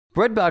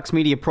Breadbox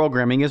Media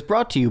programming is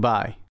brought to you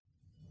by...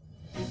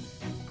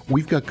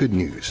 We've got good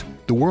news.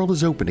 The world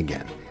is open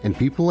again, and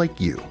people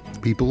like you,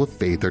 people of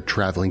faith, are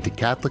traveling to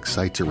Catholic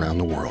sites around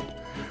the world.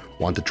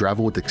 Want to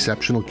travel with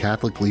exceptional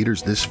Catholic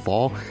leaders this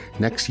fall,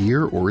 next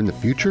year, or in the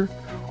future?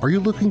 Are you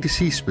looking to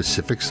see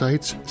specific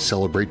sites,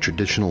 celebrate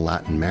traditional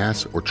Latin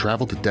Mass, or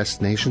travel to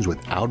destinations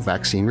without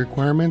vaccine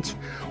requirements?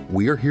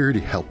 We are here to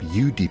help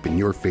you deepen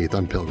your faith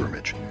on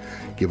pilgrimage.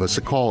 Give us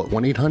a call at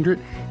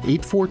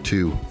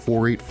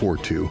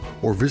 1-800-842-4842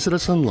 or visit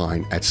us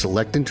online at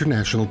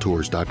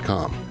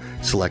selectinternationaltours.com.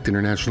 Select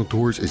International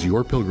Tours is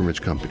your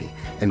pilgrimage company,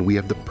 and we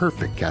have the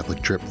perfect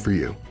Catholic trip for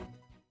you.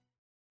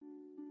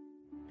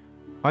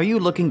 Are you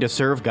looking to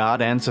serve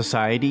God and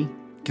society?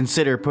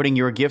 Consider putting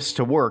your gifts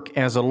to work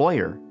as a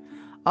lawyer.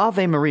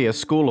 Ave Maria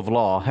School of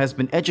Law has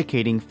been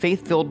educating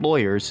faith-filled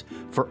lawyers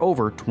for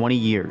over 20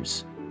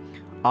 years.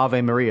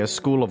 Ave Maria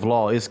School of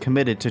Law is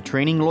committed to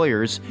training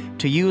lawyers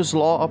to use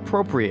law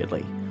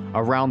appropriately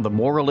around the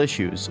moral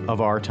issues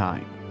of our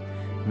time.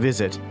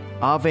 Visit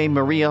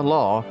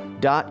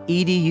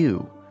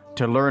avemarialaw.edu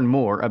to learn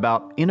more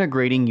about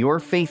integrating your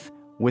faith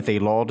with a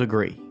law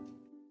degree.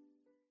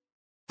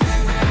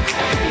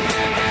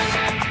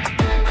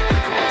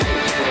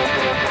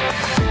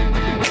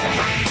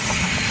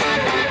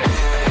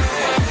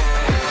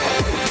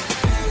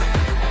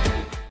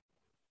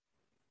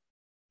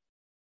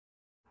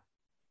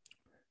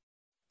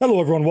 Hello,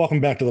 everyone.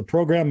 Welcome back to the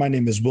program. My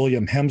name is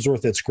William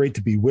Hemsworth. It's great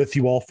to be with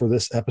you all for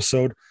this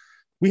episode.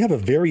 We have a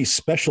very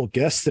special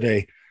guest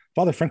today,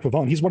 Father Frank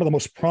Pavone. He's one of the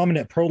most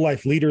prominent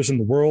pro-life leaders in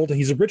the world.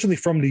 He's originally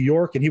from New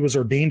York, and he was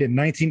ordained in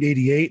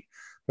 1988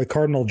 by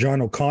Cardinal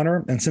John O'Connor,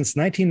 and since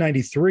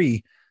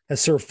 1993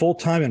 has served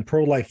full-time in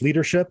pro-life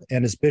leadership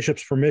and his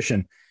bishop's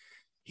permission.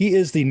 He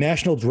is the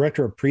National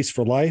Director of Priests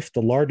for Life,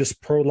 the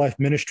largest pro-life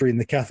ministry in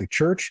the Catholic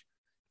Church.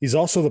 He's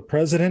also the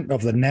president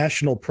of the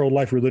National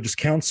Pro-Life Religious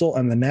Council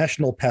and the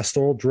National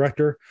Pastoral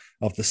Director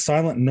of the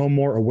Silent No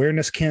More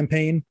Awareness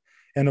Campaign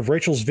and of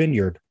Rachel's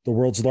Vineyard, the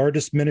world's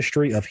largest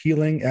ministry of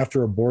healing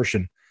after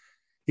abortion.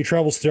 He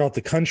travels throughout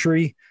the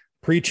country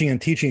preaching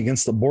and teaching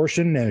against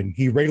abortion, and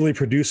he regularly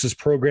produces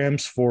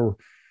programs for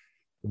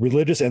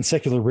religious and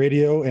secular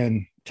radio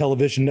and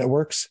television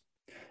networks.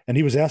 And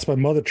he was asked by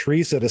Mother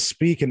Teresa to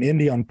speak in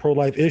India on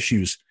pro-life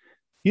issues.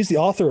 He's the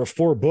author of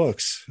 4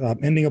 books,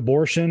 Ending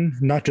Abortion,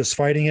 Not Just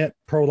Fighting It,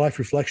 Pro-Life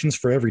Reflections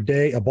for Every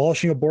Day,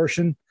 Abolishing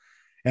Abortion,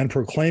 and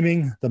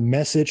Proclaiming the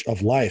Message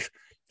of Life.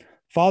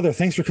 Father,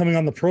 thanks for coming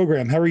on the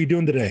program. How are you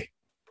doing today?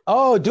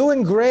 Oh,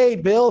 doing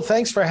great, Bill.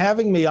 Thanks for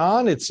having me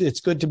on.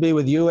 It's good to be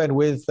with you and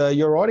with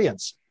your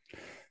audience.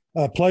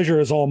 Pleasure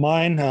is all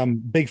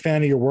mine. Big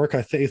fan of your work.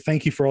 I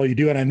thank you for all you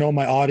do, and I know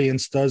my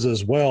audience does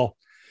as well.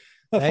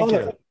 Thank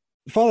you.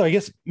 Father, I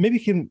guess maybe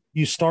can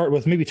you start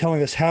with maybe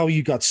telling us how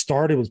you got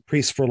started with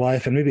Priests for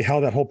Life and maybe how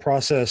that whole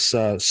process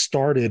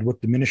started with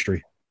the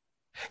ministry?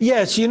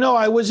 Yes,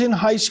 I was in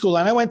high school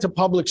and I went to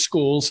public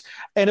schools,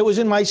 and it was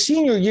in my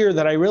senior year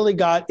that I really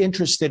got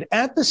interested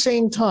at the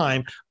same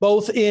time,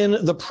 both in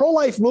the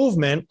pro-life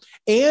movement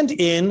and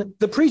in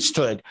the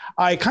priesthood.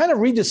 I kind of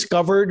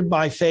rediscovered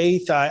my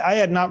faith. I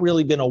had not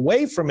really been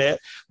away from it,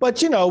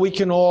 but, we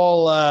can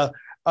all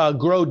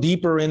grow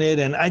deeper in it.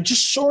 And I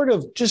just sort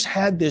of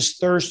had this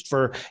thirst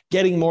for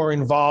getting more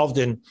involved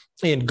in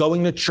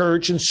going to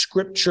church and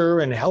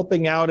scripture and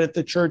helping out at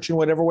the church in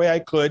whatever way I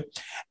could.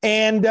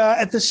 And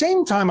at the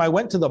same time, I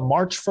went to the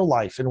March for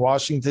Life in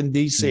Washington,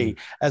 D.C.,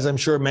 as I'm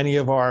sure many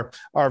of our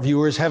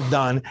viewers have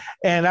done.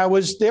 And I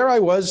was,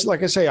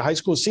 like I say, a high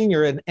school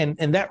senior,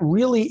 and that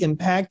really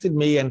impacted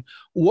me and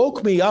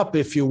woke me up,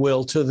 if you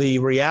will, to the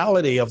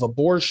reality of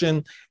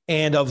abortion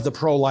and of the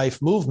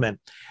pro-life movement.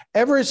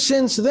 Ever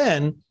since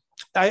then,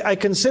 I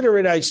consider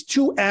it as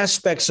 2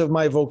 aspects of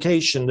my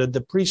vocation,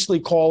 the priestly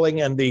calling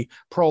and the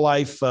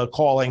pro-life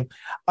calling,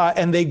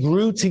 and they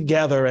grew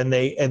together, and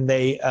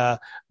they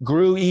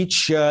grew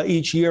each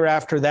year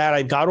after that.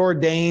 I got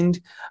ordained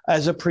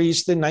as a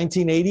priest in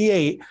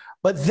 1988,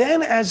 but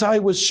then as I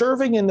was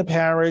serving in the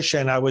parish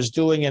and I was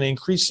doing an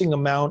increasing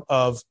amount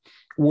of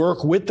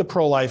work with the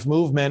pro-life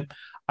movement,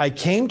 I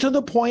came to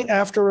the point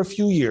after a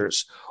few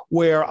years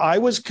where I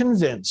was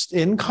convinced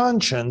in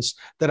conscience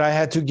that I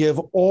had to give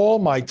all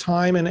my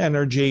time and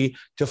energy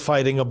to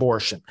fighting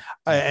abortion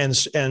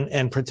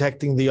and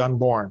protecting the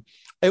unborn.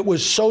 It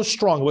was so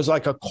strong. It was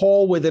like a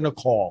call within a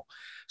call.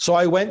 So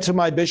I went to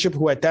my bishop,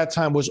 who at that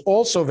time was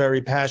also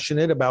very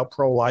passionate about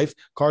pro-life,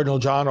 Cardinal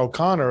John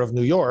O'Connor of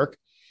New York,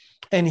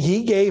 and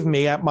he gave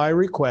me, at my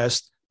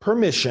request,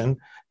 permission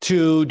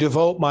to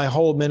devote my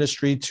whole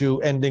ministry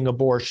to ending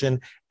abortion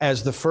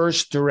as the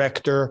first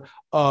director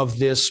of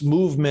this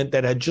movement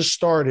that had just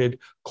started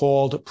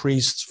called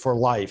Priests for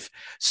Life.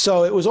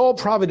 So it was all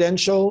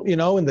providential,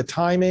 in the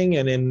timing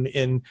and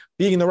in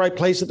being in the right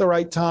place at the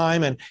right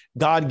time, and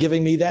God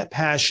giving me that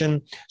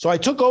passion. So I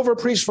took over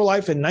Priests for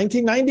Life in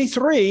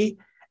 1993.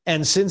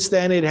 And since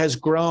then it has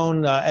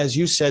grown, as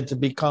you said, to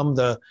become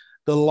the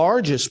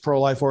largest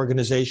pro-life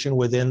organization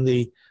within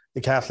the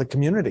Catholic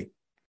community.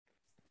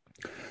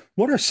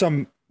 What are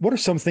some What are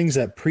some things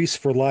that Priests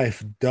for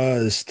Life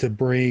does to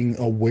bring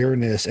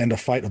awareness and to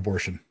fight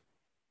abortion?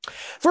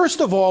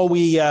 First of all,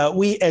 we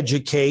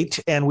educate,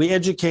 and we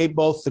educate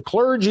both the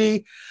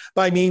clergy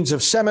by means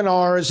of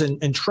seminars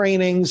and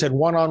trainings and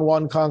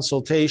one-on-one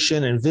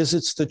consultation and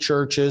visits to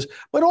churches,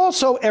 but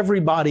also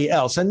everybody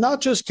else, and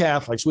not just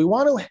Catholics. We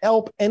want to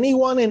help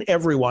anyone and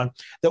everyone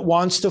that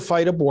wants to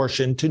fight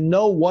abortion to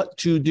know what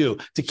to do,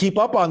 to keep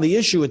up on the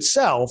issue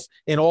itself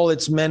in all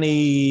its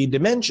many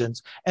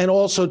dimensions, and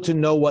also to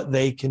know what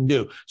they can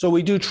do. So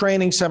we do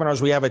training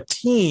seminars. We have a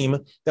team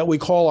that we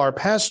call our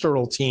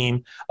pastoral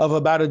team of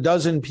about a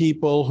dozen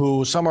people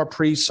who, some are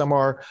priests, some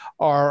are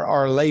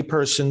lay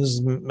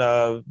persons,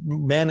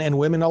 men and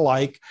women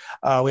alike.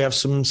 We have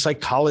some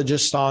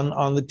psychologists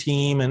on the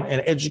team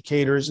and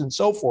educators and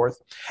so forth.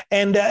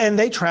 And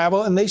they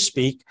travel and they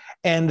speak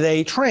and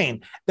they train.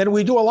 Then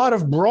we do a lot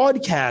of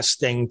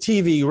broadcasting,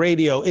 TV,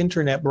 radio,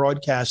 internet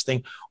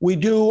broadcasting. We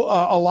do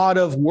a lot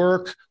of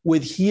work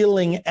with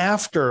healing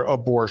after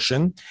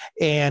abortion.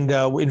 And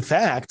in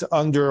fact,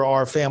 under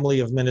our family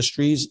of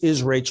ministries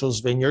is Rachel's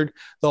Vineyard,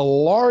 the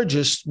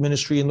largest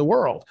ministry in the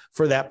world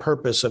for that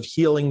purpose of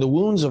healing the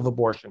wounds of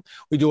abortion.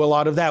 We do a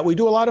lot of that. We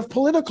do a lot of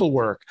political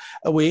work.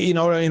 In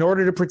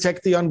order to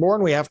protect the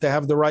unborn, we have to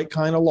have the right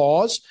kind of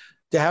laws.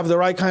 To have the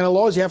right kind of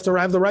laws, you have to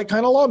have the right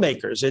kind of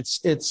lawmakers.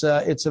 It's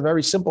a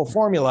very simple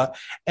formula.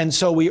 And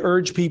so we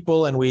urge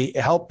people and we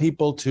help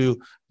people to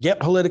get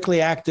politically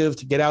active,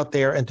 to get out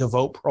there and to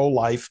vote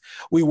pro-life.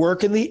 We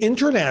work in the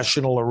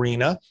international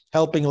arena,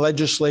 helping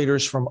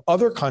legislators from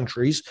other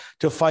countries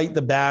to fight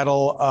the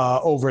battle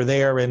over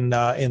there in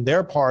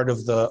their part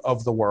of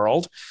the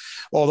world.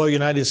 Although the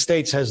United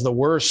States has the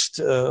worst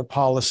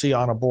policy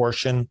on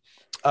abortion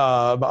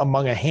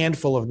among a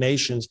handful of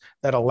nations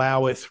that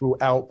allow it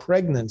throughout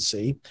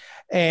pregnancy,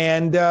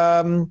 and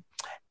these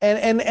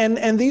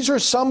are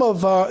some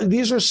of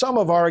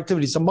our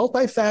activities. A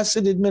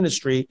multifaceted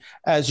ministry,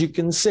 as you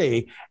can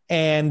see,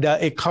 and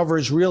it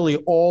covers really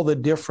all the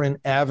different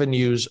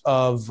avenues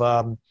of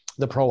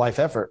the pro-life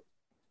effort.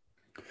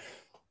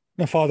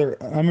 Now, Father,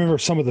 I remember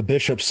some of the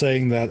bishops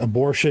saying that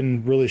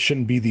abortion really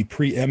shouldn't be the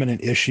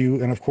preeminent issue.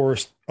 And of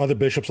course, other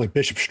bishops like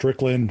Bishop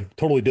Strickland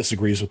totally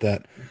disagrees with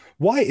that.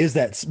 Why is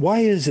that? Why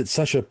is it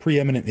such a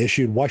preeminent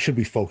issue? Why should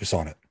we focus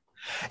on it?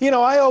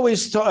 I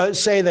always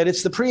say that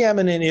it's the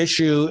preeminent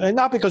issue, and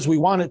not because we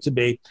want it to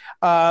be,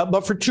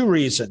 but for two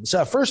reasons.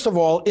 First of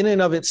all, in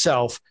and of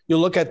itself, you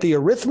look at the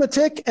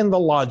arithmetic and the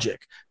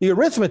logic. The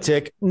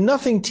arithmetic,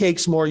 nothing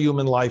takes more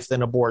human life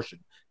than abortion.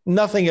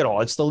 Nothing at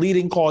all. It's the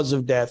leading cause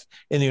of death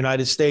in the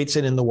United States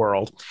and in the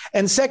world.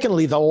 And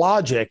secondly, the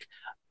logic.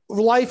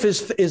 Life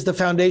is the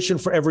foundation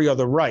for every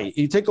other right.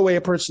 You take away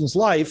a person's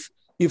life,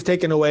 you've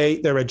taken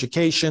away their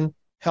education,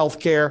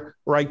 healthcare,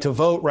 right to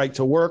vote, right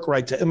to work,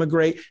 right to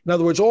immigrate. In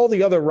other words, all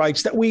the other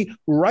rights that we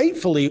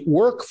rightfully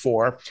work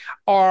for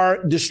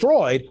are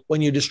destroyed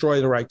when you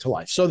destroy the right to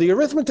life. So the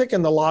arithmetic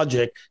and the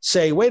logic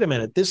say, wait a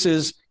minute,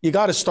 you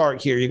got to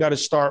start here. You got to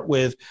start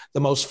with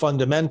the most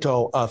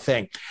fundamental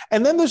thing.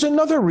 And then there's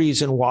another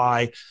reason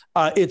why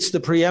it's the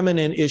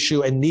preeminent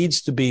issue and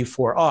needs to be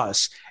for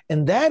us.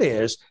 And that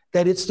is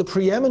that it's the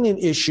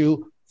preeminent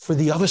issue for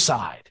the other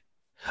side.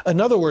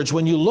 In other words,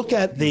 when you look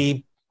at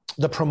the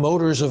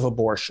promoters of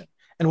abortion,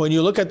 and when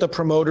you look at the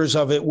promoters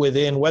of it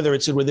whether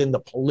it's within the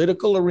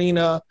political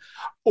arena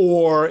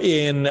or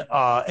in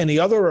any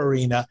other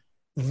arena,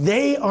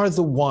 they are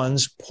the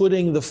ones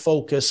putting the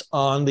focus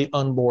on the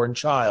unborn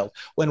child.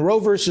 When Roe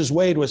versus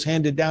Wade was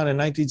handed down in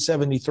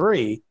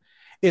 1973,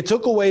 it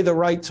took away the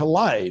right to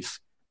life,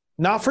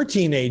 not for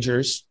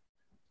teenagers,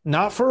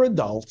 not for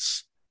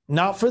adults,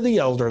 not for the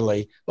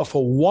elderly, but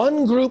for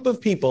one group of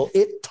people.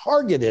 It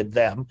targeted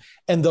them,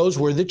 and those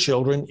were the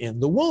children in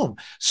the womb.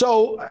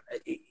 So,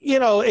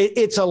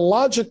 it's a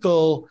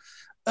logical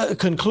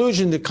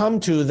conclusion to come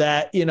to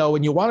that,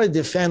 when you want to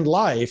defend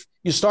life,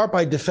 you start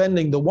by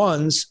defending the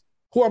ones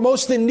who are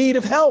most in need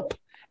of help.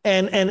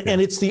 And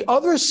it's the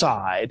other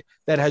side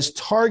that has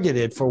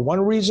targeted, for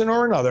one reason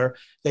or another,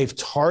 they've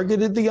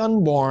targeted the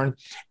unborn.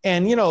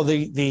 And,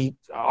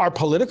 our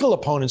political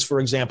opponents, for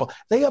example,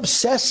 they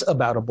obsess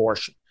about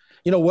abortion.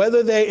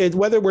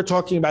 Whether we're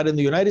talking about in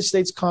the United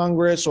States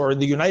Congress or in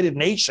the United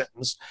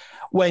Nations,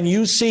 when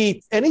you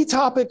see any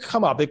topic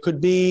come up, it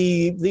could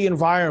be the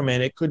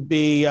environment, it could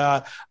be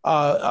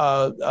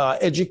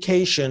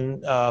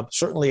education,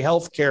 certainly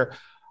healthcare.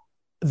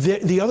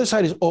 The other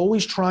side is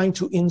always trying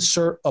to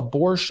insert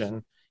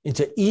abortion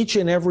into each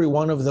and every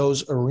one of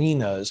those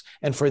arenas.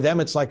 And for them,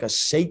 it's like a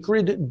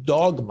sacred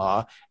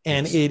dogma,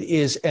 and it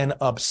is an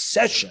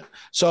obsession.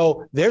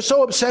 So they're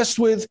so obsessed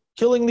with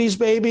killing these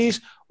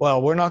babies.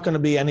 Well, we're not going to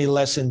be any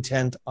less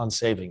intent on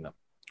saving them.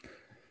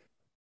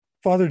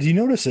 Father, do you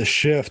notice a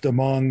shift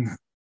among,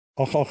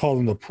 I'll call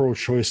them the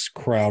pro-choice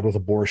crowd with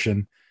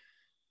abortion,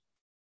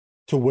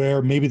 to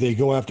where maybe they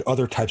go after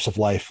other types of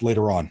life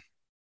later on?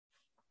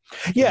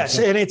 Yes,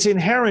 and it's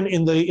inherent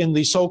in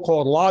the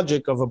so-called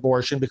logic of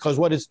abortion, because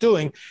what it's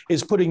doing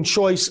is putting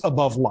choice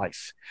above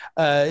life.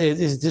 It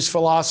is this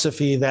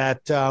philosophy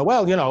that,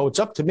 it's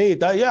up to me.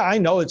 I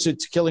know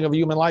it's killing of a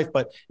human life,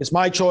 but it's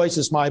my choice,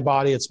 it's my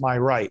body, it's my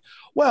right.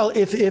 Well,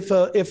 if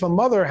a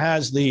mother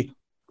has the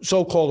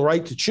so-called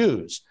right to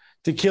choose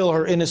to kill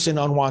her innocent,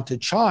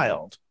 unwanted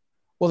child,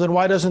 well, then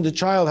why doesn't the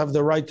child have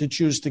the right to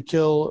choose to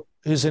kill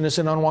his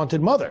innocent, unwanted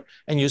mother?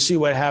 And you see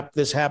what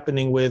this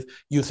happening with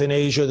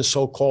euthanasia, the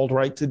so-called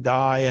right to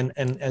die, and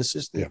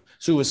assisted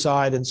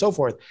suicide, and so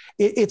forth.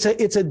 It's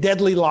a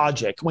deadly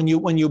logic. When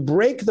you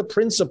break the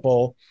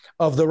principle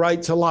of the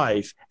right to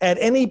life at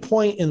any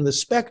point in the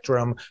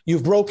spectrum,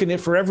 you've broken it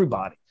for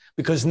everybody.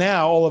 Because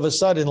now, all of a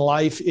sudden,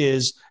 life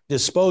is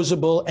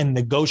disposable and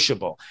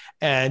negotiable.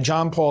 And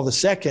John Paul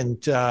II,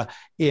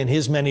 in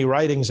his many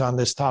writings on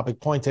this topic,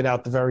 pointed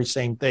out the very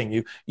same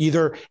thing.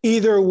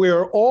 Either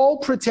we're all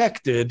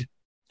protected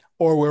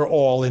or we're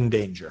all in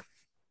danger.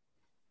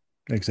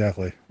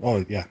 Exactly.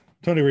 Oh, yeah.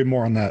 Totally agree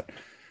more on that.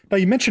 Now,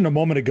 you mentioned a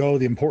moment ago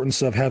the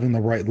importance of having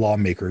the right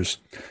lawmakers.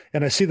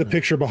 And I see the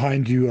picture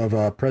behind you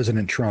of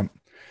President Trump.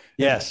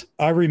 Yes.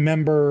 I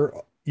remember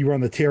you were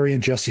on the Terry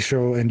and Jesse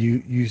show, and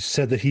you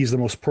said that he's the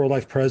most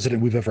pro-life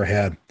president we've ever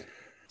had.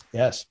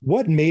 Yes.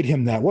 What made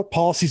him that? What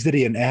policies did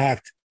he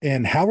enact?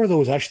 And how are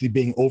those actually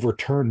being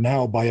overturned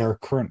now by our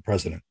current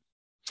president?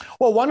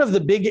 Well, one of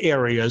the big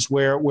areas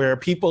where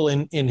people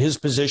in his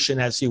position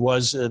as he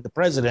was the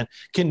president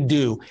can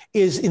do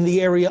is in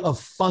the area of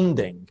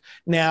funding.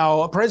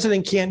 Now, a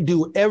president can't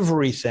do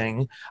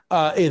everything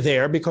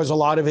there because a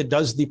lot of it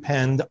does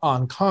depend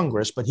on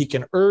Congress, but he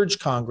can urge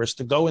Congress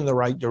to go in the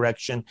right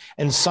direction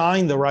and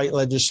sign the right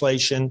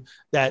legislation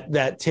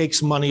that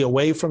takes money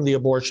away from the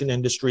abortion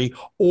industry,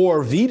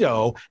 or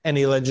veto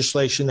any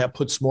legislation that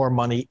puts more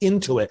money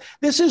into it.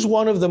 This is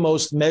one of the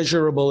most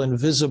measurable and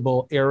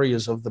visible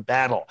areas of the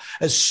battle.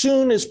 As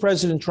soon as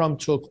President Trump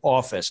took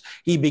office,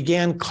 he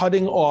began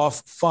cutting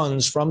off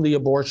funds from the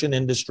abortion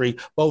industry,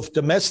 both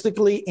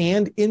domestically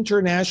and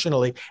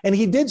internationally. And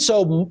he did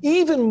so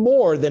even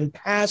more than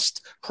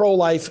past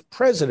pro-life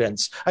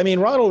presidents. I mean,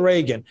 Ronald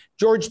Reagan,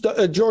 George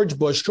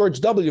Bush,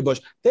 George W. Bush,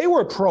 they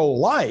were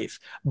pro-life.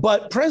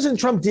 But President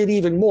Trump did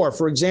even more.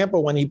 For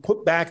example, when he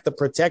put back the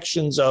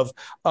protections of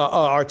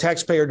our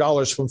taxpayer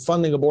dollars from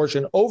funding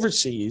abortion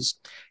overseas,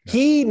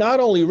 he not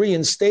only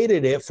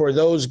reinstated it for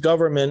those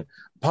government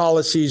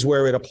policies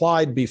where it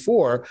applied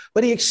before,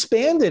 but he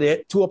expanded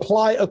it to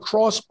apply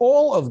across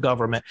all of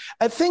government.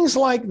 Things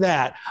like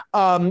that.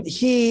 So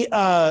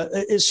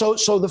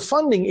the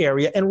funding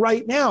area, and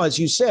right now, as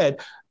you said,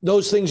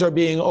 those things are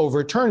being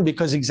overturned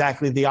because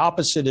exactly the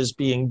opposite is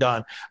being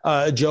done.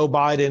 Joe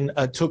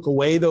Biden took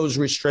away those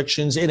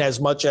restrictions in as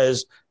much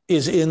as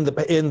is in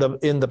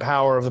the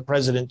power of the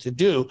president to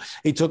do.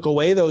 He took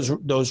away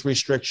those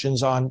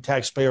restrictions on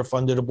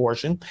taxpayer-funded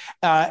abortion,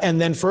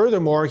 and then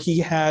furthermore, he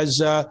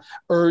has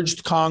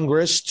urged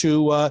Congress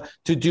to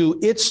do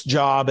its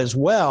job as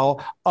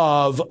well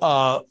of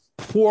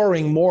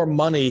pouring more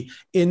money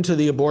into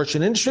the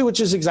abortion industry, which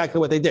is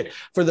exactly what they did.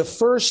 For the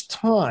first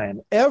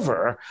time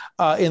ever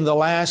in the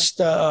last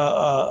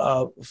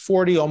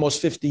 40,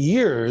 almost 50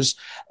 years,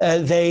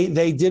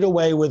 they did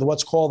away with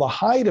what's called the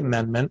Hyde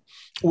Amendment,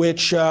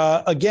 which,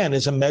 again,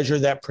 is a measure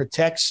that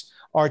protects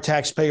our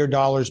taxpayer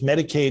dollars,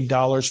 Medicaid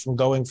dollars, from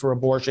going for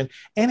abortion,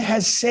 and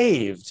has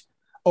saved,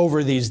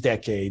 over these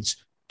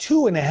decades,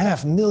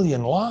 2.5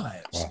 million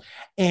lives. Wow.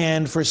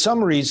 And for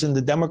some reason,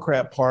 the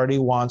Democrat Party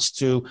wants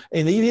to,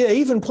 and they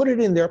even put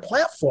it in their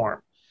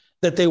platform,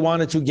 that they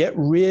wanted to get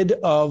rid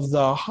of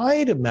the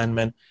Hyde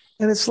Amendment.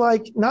 And it's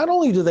like, not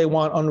only do they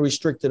want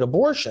unrestricted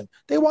abortion,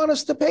 they want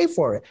us to pay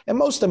for it. And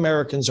most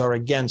Americans are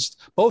against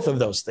both of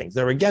those things.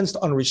 They're against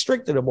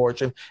unrestricted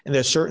abortion, and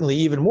they're certainly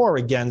even more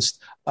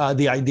against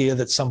the idea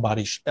that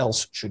somebody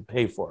else should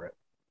pay for it.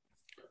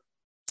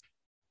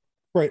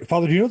 Right.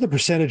 Father, do you know the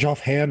percentage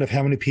offhand of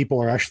how many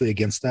people are actually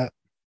against that?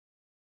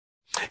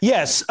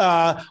 Yes.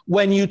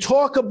 When you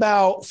talk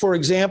about, for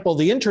example,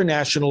 the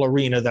international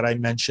arena that I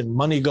mentioned,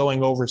 money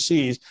going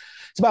overseas,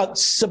 it's about,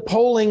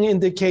 polling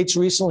indicates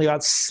recently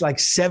about like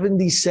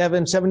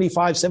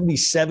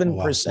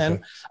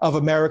 77% of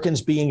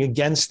Americans being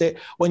against it.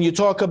 When you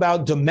talk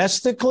about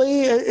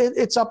domestically,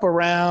 it's up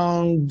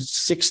around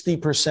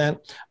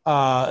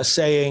 60%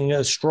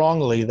 saying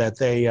strongly that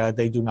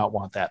they do not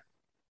want that.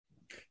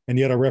 And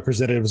yet our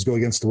representatives go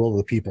against the will of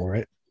the people,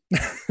 right?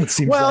 It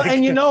seems well, like.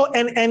 And you know,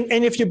 and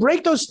if you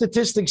break those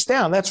statistics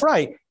down, that's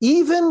right.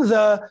 Even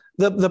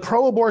the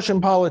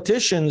pro-abortion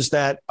politicians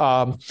that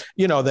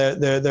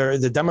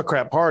the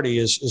Democrat Party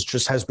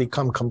has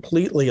become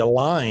completely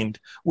aligned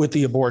with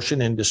the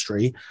abortion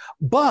industry.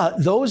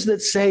 But those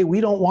that say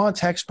we don't want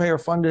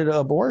taxpayer-funded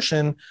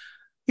abortion,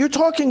 you're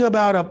talking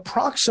about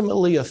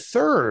approximately a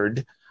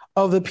third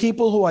of the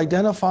people who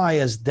identify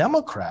as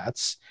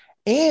Democrats,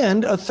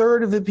 and a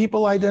third of the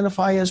people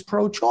identify as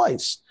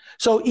pro-choice.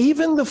 So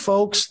even the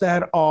folks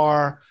that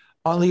are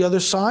on the other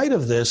side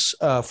of this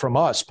from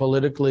us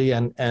politically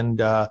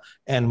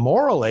and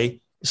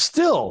morally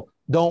still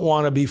don't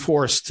want to be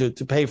forced to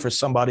pay for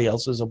somebody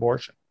else's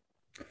abortion.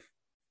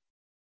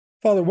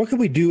 Father, what can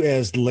we do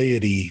as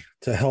laity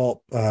to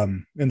help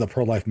in the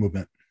pro-life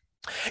movement?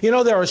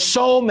 There are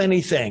so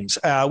many things.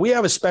 We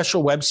have a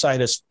special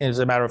website, as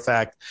a matter of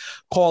fact,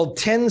 called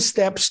 10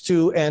 Steps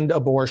to End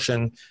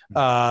Abortion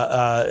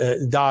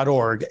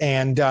 .org.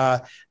 And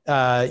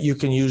you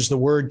can use the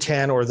word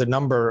 10 or the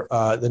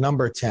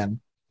number 10.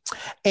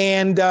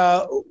 And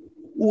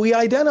we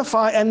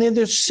identify, and then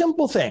there's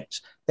simple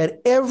things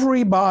that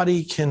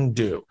everybody can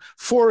do.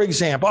 For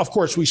example, of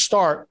course, we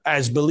start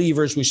as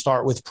believers, we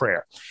start with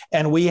prayer.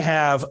 And we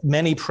have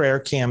many prayer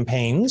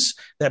campaigns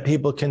that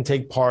people can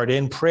take part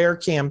in.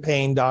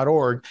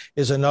 Prayercampaign.org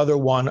is another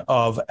one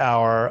of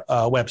our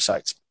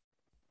websites.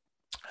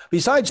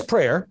 Besides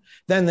prayer,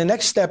 then the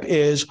next step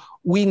is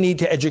we need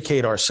to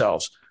educate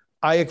ourselves.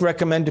 I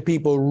recommend to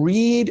people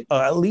read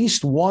at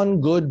least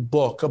one good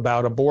book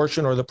about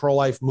abortion or the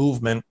pro-life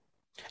movement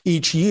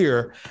each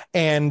year.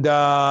 And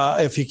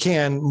if you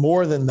can,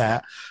 more than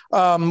that.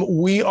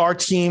 Our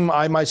team,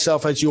 I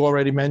myself, as you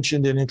already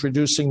mentioned in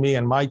introducing me,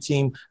 and my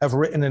team have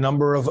written a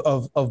number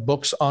of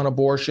books on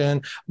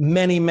abortion.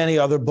 Many, many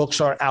other books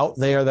are out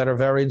there that are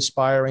very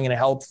inspiring and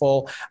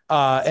helpful.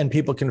 And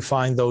people can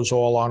find those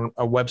all on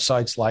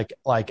websites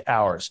like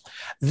ours.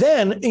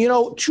 Then,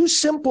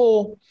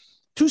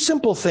 two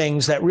simple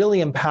things that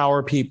really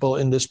empower people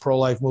in this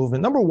pro-life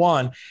movement. Number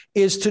one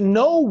is to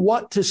know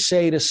what to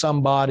say to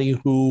somebody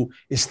who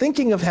is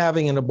thinking of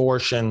having an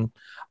abortion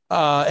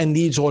and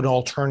needs an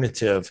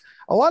alternative.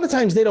 A lot of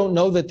times they don't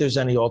know that there's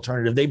any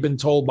alternative. They've been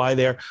told by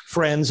their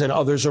friends and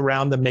others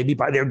around them, maybe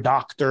by their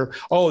doctor,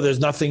 oh, there's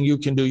nothing you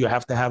can do. You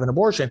have to have an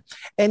abortion.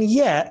 And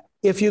yet,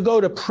 if you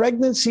go to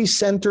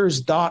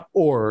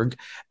pregnancycenters.org,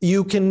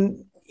 you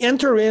can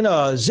enter in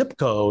a zip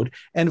code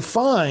and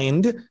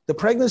find the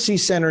pregnancy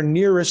center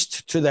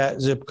nearest to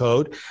that zip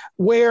code,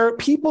 where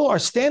people are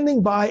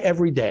standing by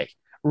every day,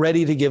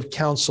 ready to give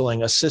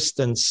counseling,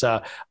 assistance,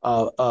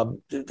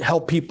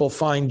 help people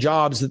find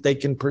jobs that they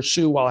can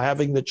pursue while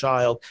having the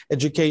child,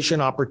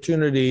 education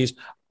opportunities,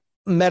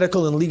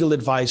 medical and legal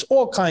advice,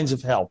 all kinds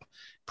of help.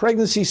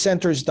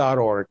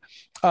 Pregnancycenters.org.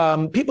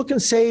 People can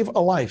save a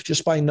life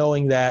just by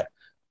knowing that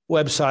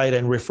website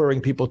and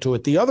referring people to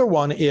it. The other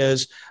one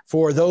is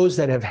for those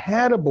that have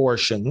had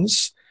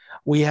abortions.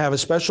 We have a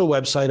special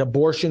website,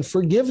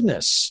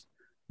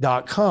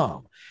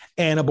 abortionforgiveness.com.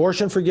 And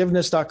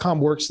abortionforgiveness.com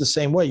works the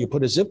same way. You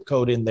put a zip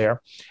code in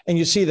there and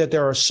you see that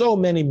there are so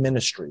many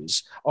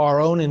ministries, our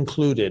own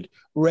included,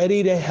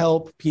 ready to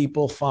help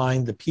people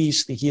find the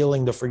peace, the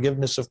healing, the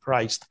forgiveness of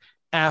Christ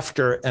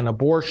after an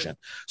abortion.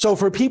 So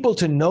for people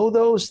to know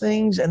those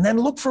things and then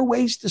look for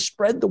ways to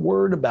spread the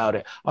word about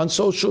it on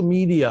social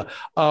media,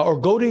 or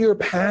go to your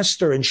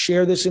pastor and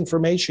share this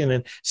information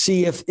and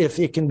see if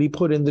it can be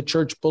put in the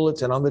church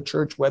bulletin on the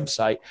church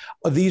website.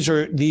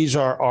 These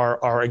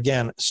are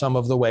again some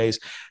of the ways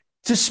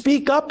to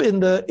speak up in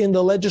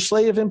the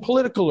legislative and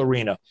political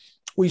arena.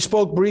 We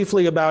spoke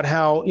briefly about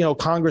how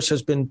Congress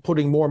has been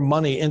putting more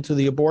money into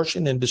the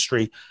abortion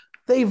industry.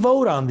 They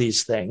vote on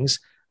these things.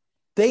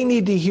 They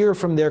need to hear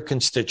from their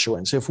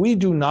constituents. If we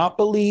do not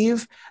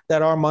believe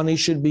that our money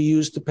should be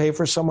used to pay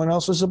for someone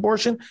else's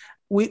abortion,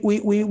 we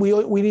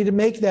need to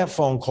make that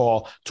phone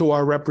call to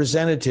our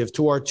representative,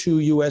 to our 2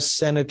 U.S.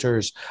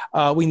 senators.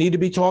 We need to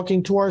be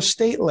talking to our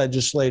state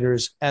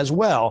legislators as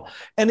well.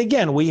 And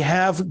again, we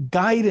have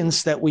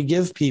guidance that we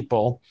give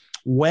people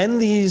when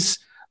these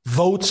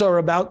votes are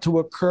about to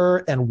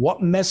occur and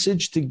what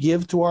message to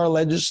give to our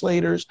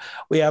legislators.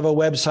 We have a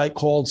website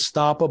called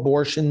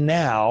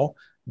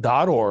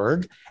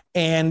StopAbortionNow.org,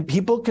 and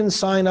people can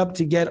sign up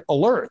to get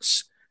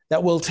alerts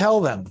that will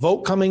tell them,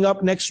 vote coming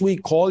up next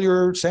week, call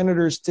your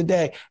senators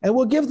today. And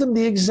we'll give them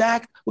the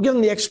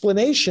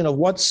explanation of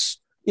what's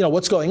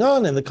going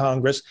on in the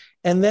Congress.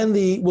 And then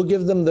we'll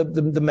give them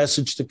the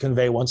message to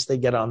convey once they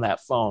get on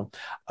that phone.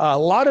 A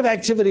lot of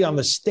activity on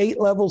the state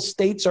level.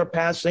 States are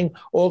passing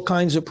all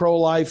kinds of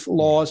pro-life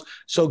laws.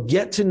 So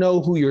get to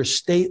know who your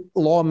state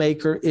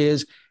lawmaker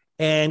is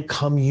and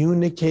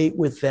communicate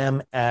with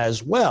them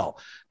as well.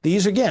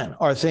 These, again,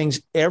 are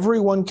things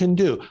everyone can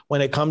do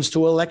when it comes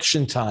to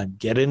election time.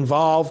 Get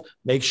involved,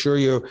 make sure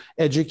you're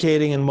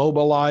educating and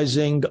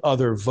mobilizing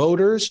other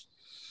voters.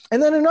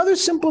 And then another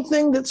simple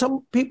thing that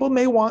some people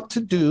may want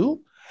to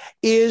do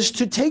is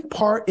to take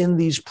part in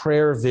these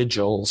prayer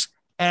vigils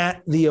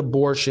at the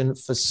abortion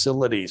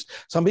facilities.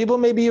 Some people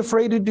may be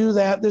afraid to do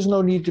that. There's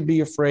no need to be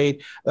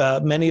afraid.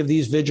 Many of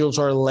these vigils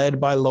are led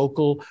by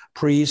local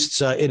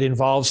priests. It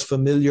involves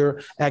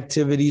familiar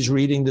activities,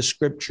 reading the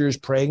scriptures,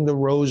 praying the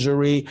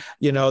rosary.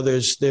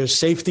 There's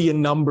safety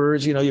in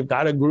numbers. You've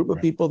got a group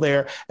of people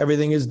there.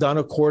 Everything is done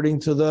according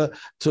to the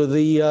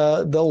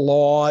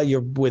law. You're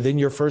within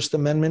your First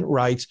Amendment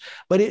rights.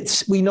 But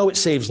we know it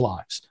saves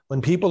lives.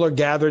 When people are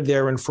gathered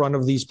there in front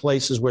of these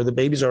places where the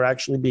babies are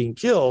actually being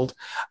killed,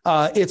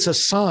 it's a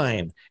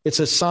sign. It's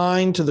a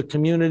sign to the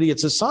community.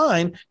 It's a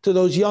sign to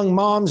those young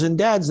moms and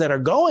dads that are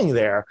going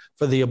there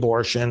for the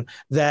abortion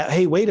that,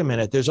 hey, wait a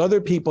minute, there's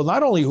other people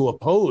not only who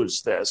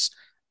oppose this,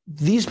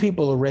 these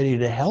people are ready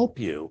to help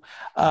you.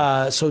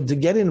 So to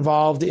get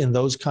involved in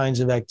those kinds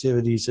of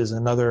activities is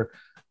another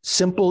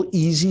simple,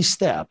 easy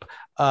step.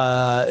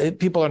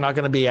 People are not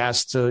going to be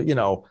asked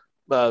to,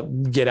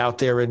 get out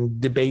there and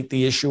debate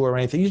the issue or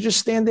anything. You just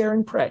stand there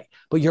and pray,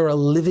 but you're a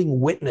living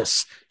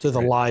witness to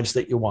the lives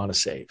that you want to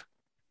save.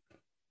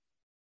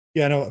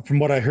 Yeah, no, from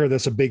what I heard,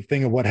 that's a big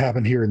thing of what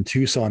happened here in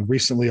Tucson.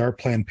 Recently, our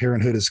Planned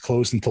Parenthood is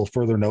closed until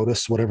further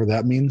notice, whatever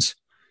that means.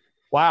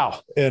 Wow.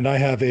 And I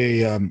have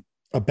a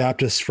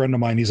Baptist friend of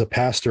mine. He's a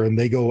pastor, and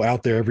they go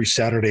out there every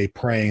Saturday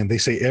praying. And they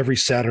say every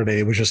Saturday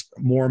it was just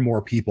more and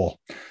more people.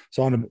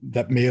 So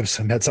that may have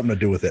had something to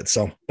do with it.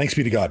 So thanks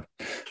be to God.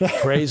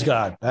 Praise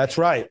God. That's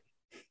right.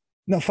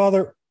 Now,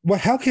 Father,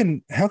 how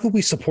can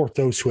we support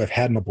those who have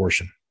had an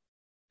abortion?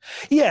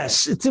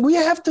 Yes, we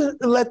have to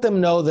let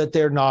them know that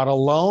they're not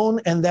alone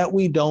and that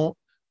we don't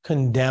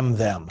condemn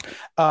them.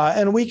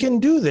 And we can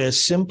do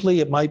this simply.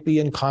 It might be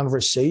in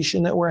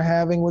conversation that we're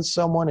having with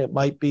someone. It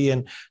might be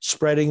in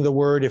spreading the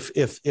word.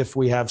 If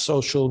we have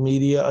social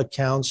media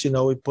accounts,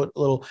 we put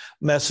little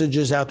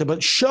messages out there,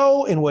 but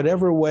show in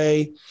whatever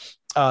way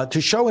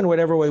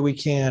we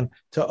can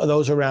to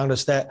those around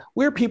us that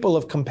we're people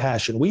of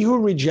compassion. We who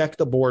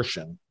reject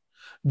abortion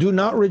do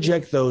not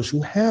reject those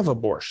who have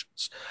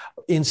abortions.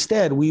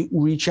 Instead, we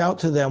reach out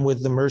to them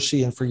with the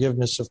mercy and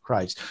forgiveness of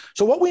Christ.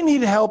 So what we need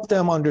to help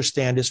them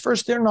understand is,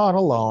 first, they're not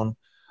alone.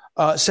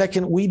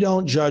 Second, we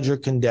don't judge or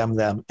condemn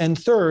them. And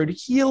third,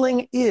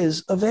 healing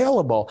is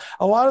available.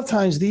 A lot of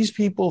times these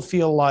people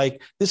feel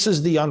like this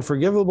is the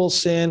unforgivable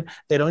sin.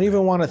 They don't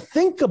even want to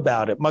think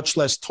about it, much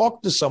less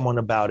talk to someone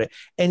about it.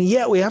 And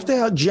yet we have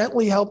to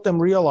gently help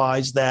them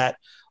realize that,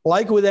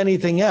 like with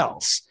anything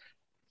else,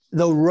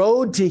 the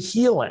road to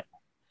healing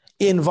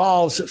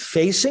involves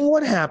facing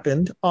what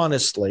happened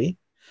honestly,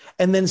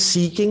 and then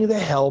seeking the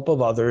help of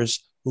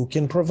others who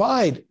can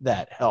provide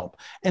that help.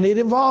 And it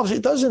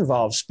does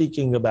involve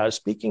speaking about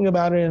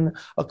it in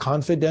a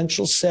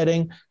confidential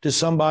setting to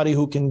somebody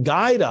who can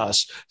guide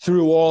us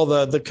through all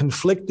the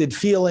conflicted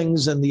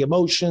feelings and the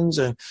emotions.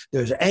 And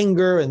there's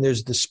anger and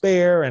there's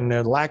despair and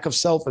there's lack of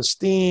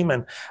self-esteem.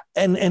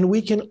 And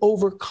we can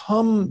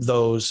overcome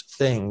those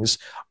things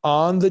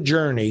on the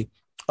journey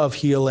of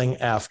healing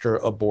after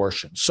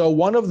abortion. So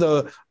one of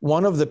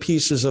the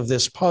pieces of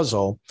this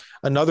puzzle,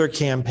 another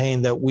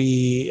campaign that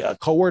we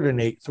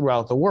coordinate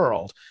throughout the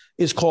world,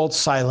 is called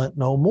Silent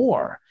No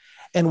More.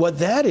 And what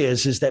that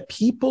is that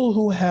people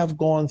who have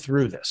gone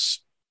through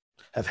this,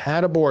 have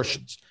had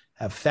abortions,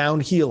 have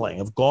found healing,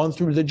 have gone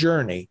through the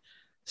journey,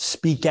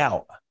 speak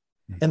out.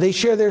 And they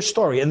share their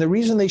story. And the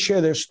reason they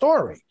share their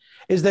story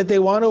is that they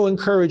want to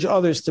encourage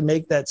others to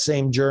make that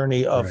same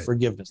journey of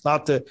forgiveness,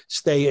 not to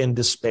stay in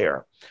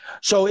despair.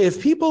 So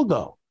if people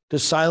go to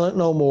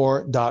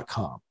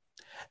silentnomore.com,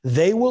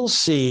 they will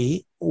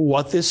see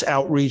what this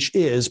outreach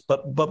is,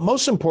 but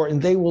most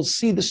important, they will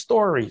see the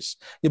stories.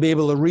 You'll be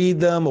able to read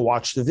them,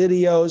 watch the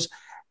videos,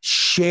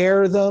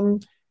 share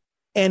them.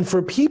 And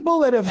for people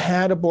that have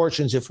had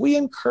abortions, if we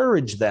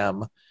encourage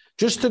them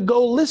just to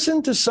go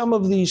listen to some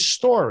of these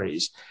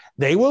stories,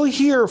 they will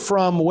hear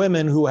from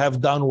women who have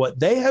done what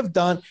they have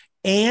done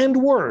and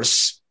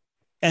worse,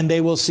 and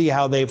they will see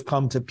how they've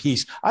come to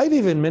peace. I've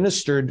even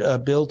ministered,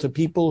 Bill, to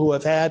people who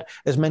have had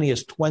as many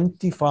as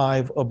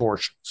 25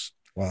 abortions.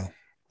 Wow.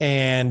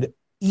 And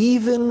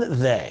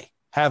even they,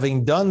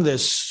 having done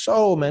this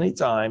so many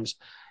times,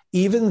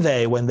 even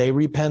they, when they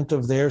repent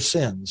of their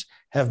sins,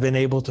 have been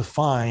able to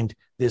find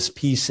this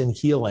peace and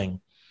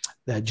healing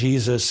that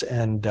Jesus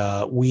and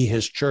we,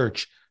 his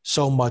church,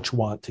 so much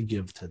want to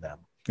give to them.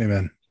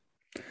 Amen.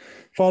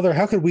 Father,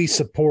 how could we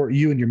support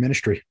you and your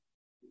ministry?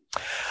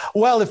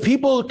 Well, if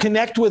people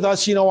connect with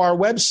us, our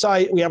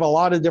website, we have a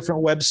lot of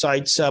different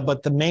websites,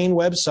 but the main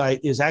website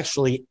is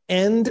actually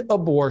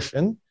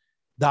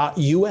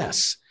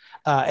endabortion.us.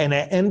 And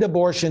at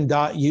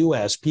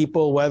endabortion.us,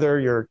 people, whether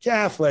you're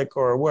Catholic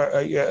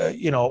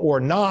or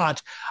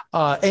not,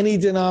 any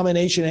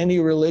denomination, any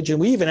religion,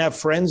 we even have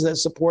friends that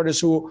support us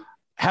who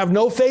have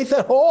no faith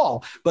at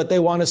all, but they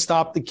want to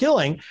stop the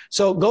killing.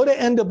 So go to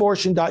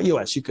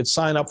endabortion.us. You could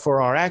sign up for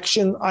our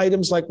action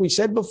items, like we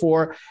said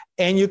before,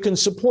 and you can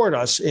support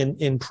us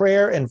in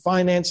prayer and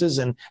finances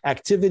and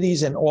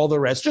activities and all the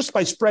rest, just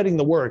by spreading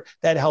the word.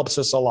 That helps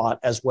us a lot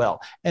as well.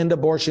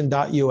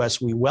 Endabortion.us.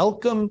 We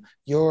welcome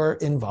your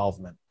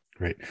involvement.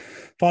 Great.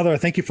 Father, I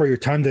thank you for your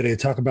time today to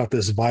talk about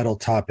this vital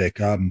topic.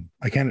 I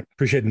can't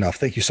appreciate it enough.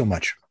 Thank you so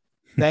much.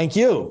 Thank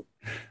you. All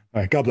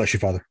right. God bless you,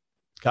 Father.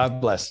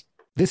 God bless.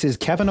 This is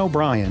Kevin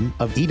O'Brien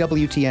of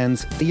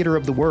EWTN's Theater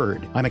of the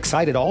Word. I'm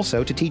excited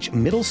also to teach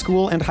middle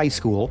school and high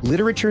school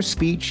literature,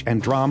 speech, and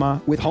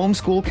drama with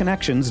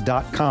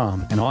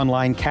homeschoolconnections.com, an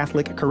online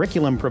Catholic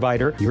curriculum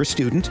provider. Your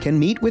student can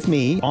meet with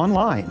me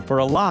online for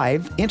a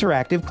live,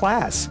 interactive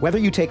class. Whether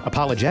you take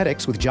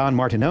apologetics with John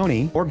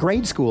Martinoni, or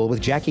grade school with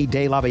Jackie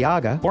De La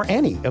Viaga, or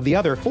any of the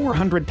other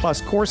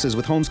 400-plus courses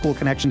with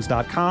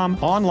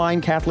homeschoolconnections.com, online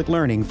Catholic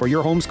learning for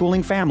your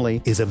homeschooling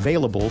family is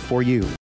available for you.